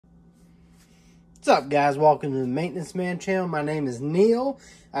What's up, guys? Welcome to the Maintenance Man channel. My name is Neil.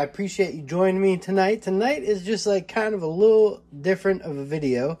 I appreciate you joining me tonight. Tonight is just like kind of a little different of a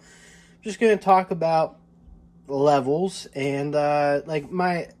video. I'm just going to talk about levels and like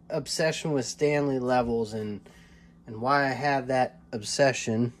my obsession with Stanley levels and why I have that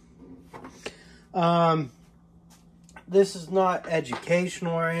obsession. This is not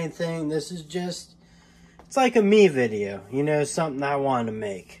educational or anything. This is just, it's like a me video, you know, something I want to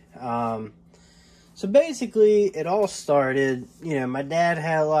make. So basically, it all started, you know, my dad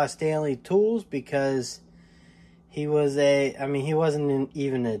had a lot of Stanley tools because he was he wasn't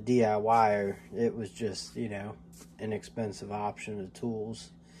even a DIYer. It was just, you know, an expensive option of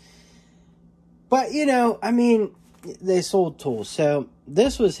tools. But, you know, I mean, they sold tools. So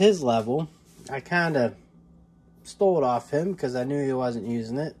this was his level. I kind of stole it off him because I knew he wasn't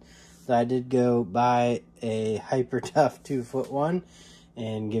using it. So I did go buy a Hyper Tough 2-foot one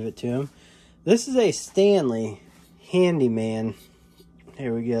and give it to him. This is a Stanley Handyman.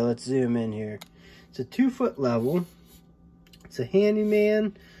 Here we go. Let's zoom in here. It's a 2-foot level. It's a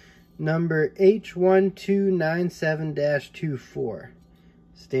Handyman number H1297-24.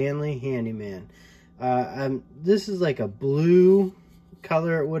 Stanley Handyman. This is like a blue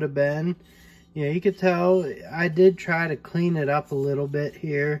color it would have been. You know, you could tell I did try to clean it up a little bit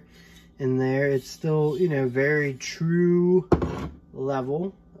here and there. It's still, you know, very true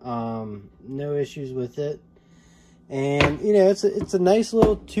level. No issues with it. And, you know, it's a nice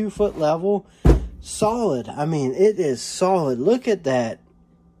little 2-foot level. Solid. I mean, it is solid. Look at that.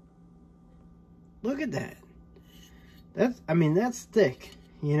 Look at that. That's thick.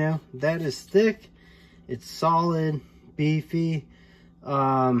 You know, that is thick. It's solid, beefy,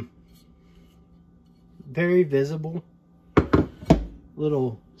 very visible.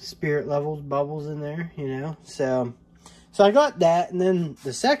 Little spirit levels, bubbles in there, you know. So I got that, and then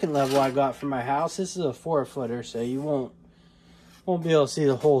the second level I got for my house. This is a 4-footer, so you won't be able to see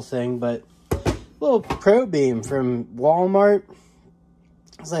the whole thing. But little Pro Beam from Walmart.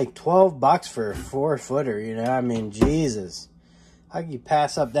 It's like $12 for a 4-footer. You know, I mean, Jesus, how can you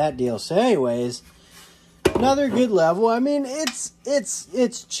pass up that deal? So, anyways, another good level. I mean,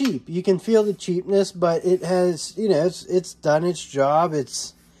 it's cheap. You can feel the cheapness, but it has, you know, it's done its job.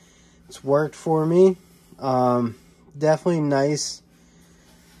 It's worked for me. Definitely nice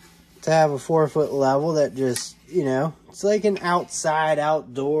to have a 4-foot level that just, you know, it's like an outside,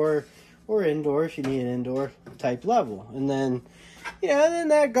 outdoor, or indoor if you need an indoor type level. And then, you know, then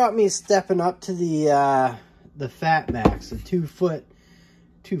that got me stepping up to the Fat Max, the 2-foot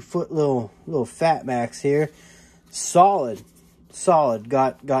little Fat Max here. Solid.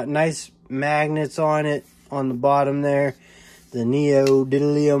 Got nice magnets on it on the bottom there. The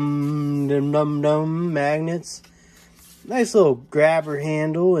neodymium magnets. Nice little grabber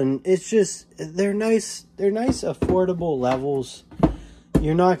handle, and it's just, they're nice affordable levels.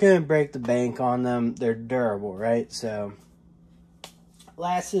 You're not going to break the bank on them. They're durable, right? So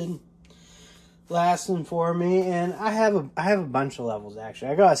lasting for me. And I have a bunch of levels, actually.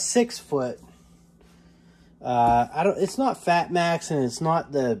 I got a 6-foot. It's not Fat Max and it's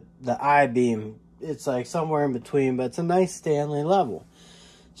not the I-beam. It's like somewhere in between, but it's a nice Stanley level.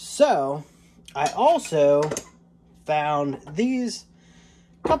 So I also found these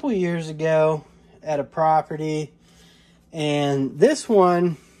a couple years ago at a property, and this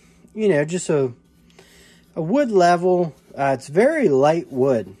one, you know, just a wood level. It's very light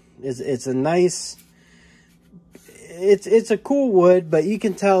wood. It's a nice, it's a cool wood, but you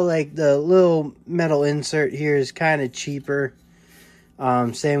can tell like the little metal insert here is kind of cheaper.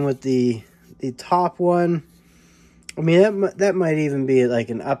 Same with the top one. I mean, that might even be like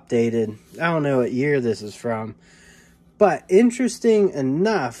an updated, I don't know what year this is from. But interesting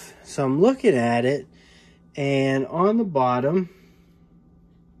enough, so I'm looking at it, and on the bottom,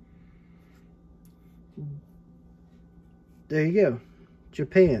 there you go.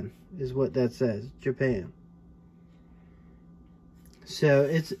 Japan is what that says. Japan. So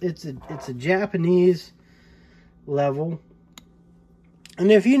it's a Japanese level.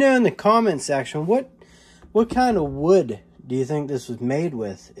 And if you know in the comment section, what kind of wood do you think this was made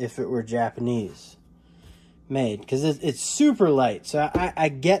with if it were Japanese made? Because it's super light. So I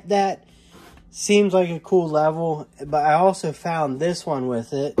get that. Seems like a cool level. But I also found this one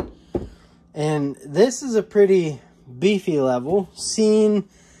with it. And this is a pretty beefy level. Seen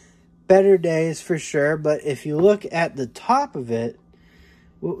better days for sure. But if you look at the top of it,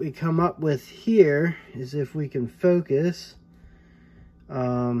 what we come up with here is, if we can focus.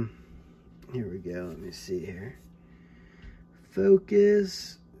 Here we go. Let me see here.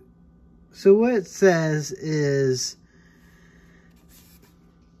 Focus. So what it says is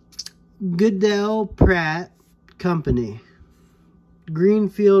Goodell Pratt Company,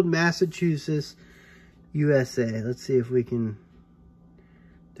 Greenfield, Massachusetts, USA. Let's see if we can,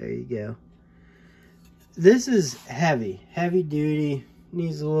 there you go. This is heavy duty,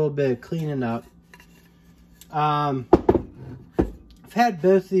 needs a little bit of cleaning up. I've had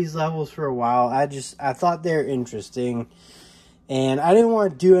both these levels for a while. I thought they're interesting, and I didn't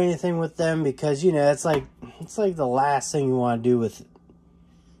want to do anything with them because, you know, it's like the last thing you want to do with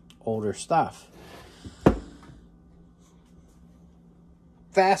older stuff.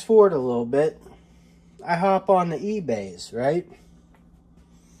 Fast forward a little bit, I hop on the eBays, right?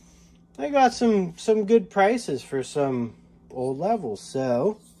 I got some good prices for some old levels.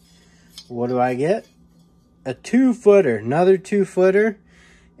 So what do I get? A 2-footer, another 2-footer,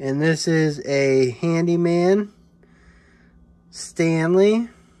 and this is a Handyman Stanley,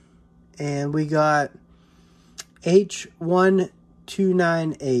 and we got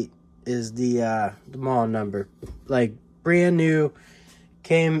H1298 is the model number. Like brand new,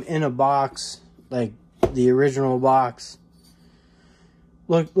 came in a box, like the original box.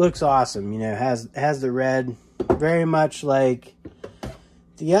 Looks awesome, you know, has the red, very much like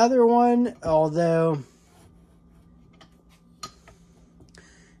the other one, although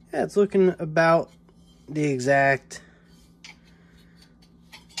yeah, it's looking about the exact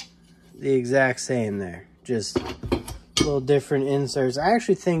same there. Just a little different inserts. I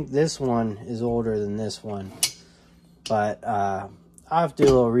actually think this one is older than this one, but I'll have to do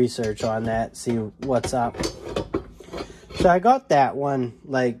a little research on that, see what's up. So I got that one,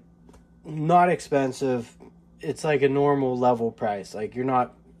 like, not expensive. It's like a normal level price. Like you're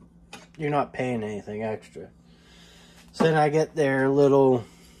not paying anything extra. So then I get their little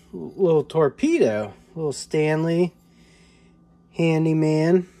torpedo, little Stanley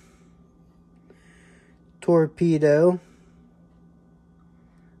Handyman torpedo.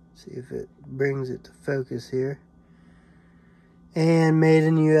 See if it brings it to focus here. And made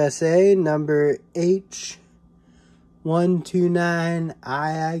in USA, number H129I,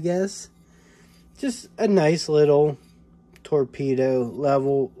 I guess. Just a nice little torpedo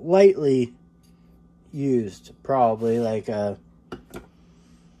level, lightly used, probably like a,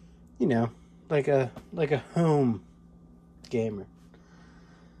 you know, like a home gamer.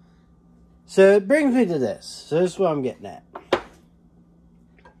 So it brings me to this. So this is what I'm getting at.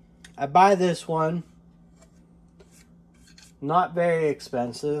 I buy this one, not very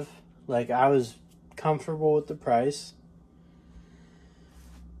expensive. Like, I was comfortable with the price.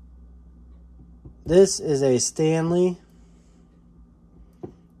 This is a Stanley,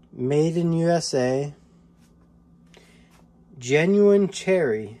 made in USA, genuine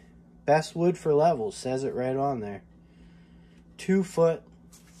cherry, best wood for levels, says it right on there. 2-foot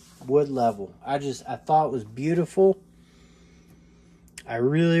wood level. I thought it was beautiful. I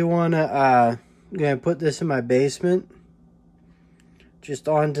really want to gonna put this in my basement, just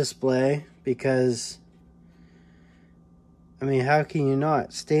on display, because I mean, how can you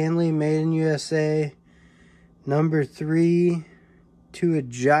not? Stanley, made in USA, number 3 to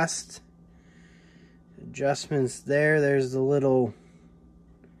adjust. Adjustments there. There's the little,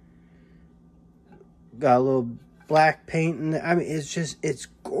 got a little black paint in there. I mean, it's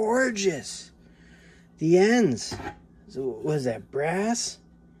gorgeous. The ends. Was that brass?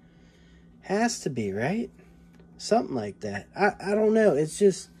 Has to be, right? Something like that. I don't know. It's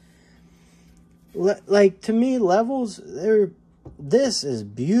just, like, to me, levels, this is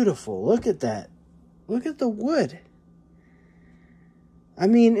beautiful. Look at that. Look at the wood. I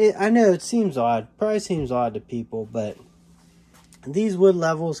mean, I know it seems odd. Probably seems odd to people, but these wood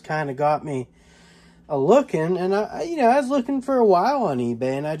levels kind of got me looking, and I was looking for a while on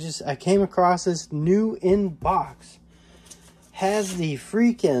eBay, and I came across this new in box. Has the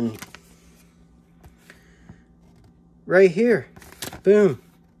freaking right here. Boom.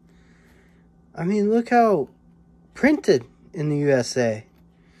 I mean, look how printed in the USA.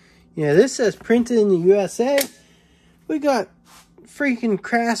 You know, this says printed in the USA. We got freaking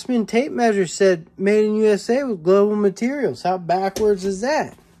Craftsman tape measure said made in USA with global materials. How backwards is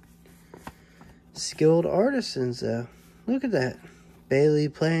that? Skilled artisans, though. Look at that. Bailey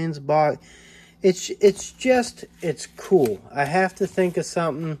Plains box. It's cool. I have to think of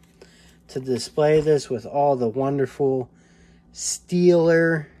something to display this with all the wonderful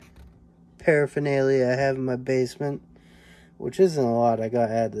Steeler paraphernalia I have in my basement, which isn't a lot. I got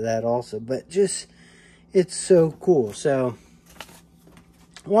to add to that also, but just, it's so cool. So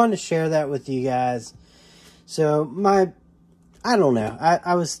I wanted to share that with you guys. So I don't know.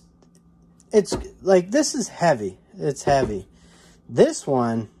 It's like, this is heavy. It's heavy. This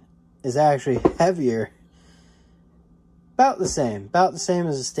one is actually heavier, about the same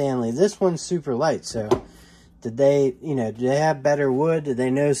as a Stanley. This one's super light, so did they, you know, do they have better wood? Did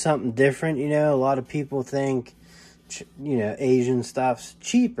they know something different? You know, a lot of people think, you know, Asian stuff's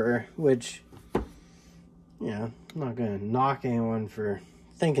cheaper, which, you know, I'm not going to knock anyone for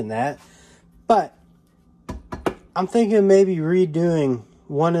thinking that. But I'm thinking maybe redoing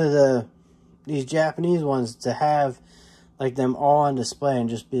one of these Japanese ones to have like them all on display and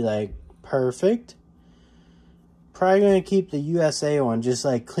just be like perfect. Probably going to keep the USA one, just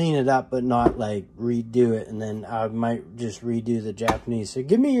like clean it up but not like redo it, and then I might just redo the Japanese. So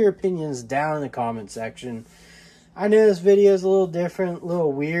give me your opinions down in the comment section. I know this video is a little different, a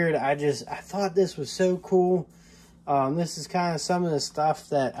little weird. I thought this was so cool. This is kind of some of the stuff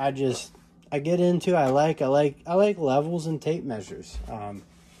that I get into. I like levels and tape measures.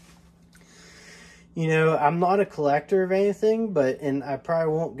 You know, I'm not a collector of anything, and I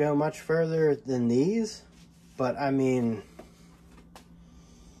probably won't go much further than these. But I mean,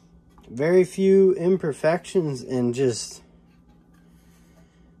 very few imperfections, and just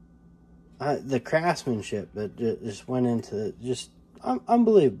the craftsmanship that just went into it, just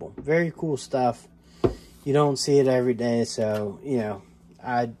unbelievable. Very cool stuff. You don't see it every day, so you know,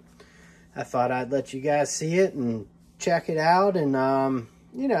 I thought I'd let you guys see it and check it out. And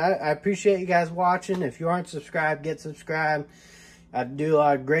you know, I appreciate you guys watching. If you aren't subscribed, get subscribed. I do a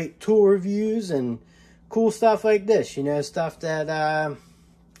lot of great tool reviews and cool stuff like this, you know, stuff that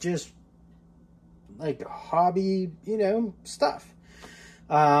just like hobby, you know, stuff.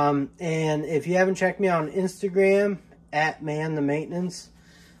 And if you haven't checked me out on Instagram, at Man the Maintenance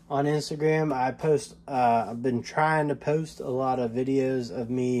on Instagram, I post, I've been trying to post a lot of videos of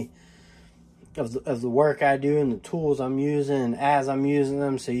me, of the work I do and the tools I'm using and as I'm using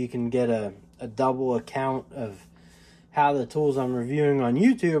them, so you can get a double account of how the tools I'm reviewing on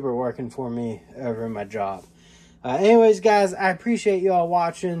YouTube are working for me over in my job. Anyways, guys, I appreciate you all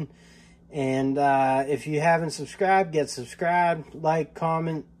watching. And if you haven't subscribed, get subscribed, like,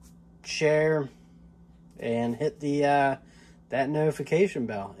 comment, share, and hit the that notification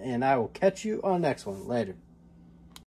bell. And I will catch you on the next one. Later.